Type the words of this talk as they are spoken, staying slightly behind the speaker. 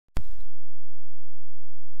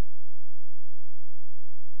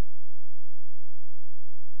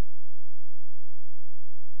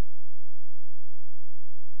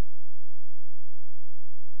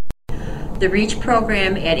The REACH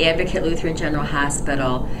program at Advocate Lutheran General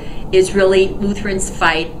Hospital is really Lutheran's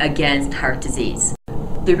fight against heart disease.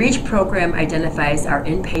 The REACH program identifies our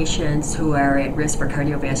inpatients who are at risk for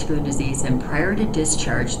cardiovascular disease, and prior to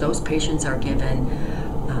discharge, those patients are given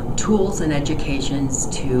tools and educations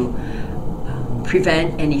to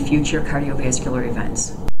prevent any future cardiovascular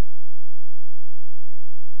events.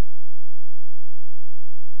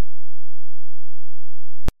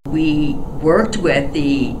 We worked with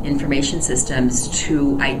the information systems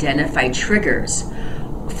to identify triggers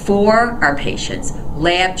for our patients,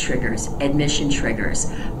 lab triggers, admission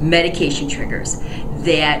triggers, medication triggers,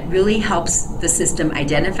 that really helps the system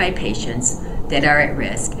identify patients that are at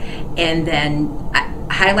risk, and then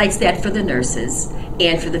highlights that for the nurses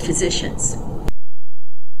and for the physicians.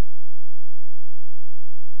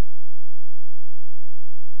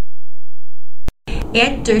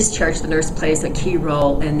 At discharge, the nurse plays a key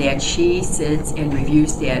role in that she sits and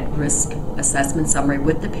reviews that risk assessment summary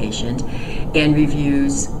with the patient and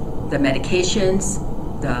reviews the medications,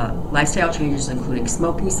 the lifestyle changes including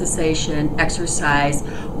smoking cessation, exercise,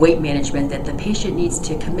 weight management that the patient needs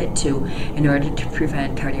to commit to in order to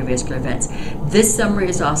prevent cardiovascular events. This summary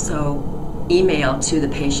is also emailed to the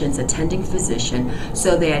patient's attending physician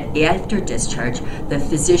so that after discharge, the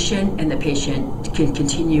physician and the patient can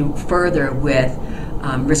continue further with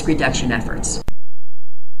risk reduction efforts.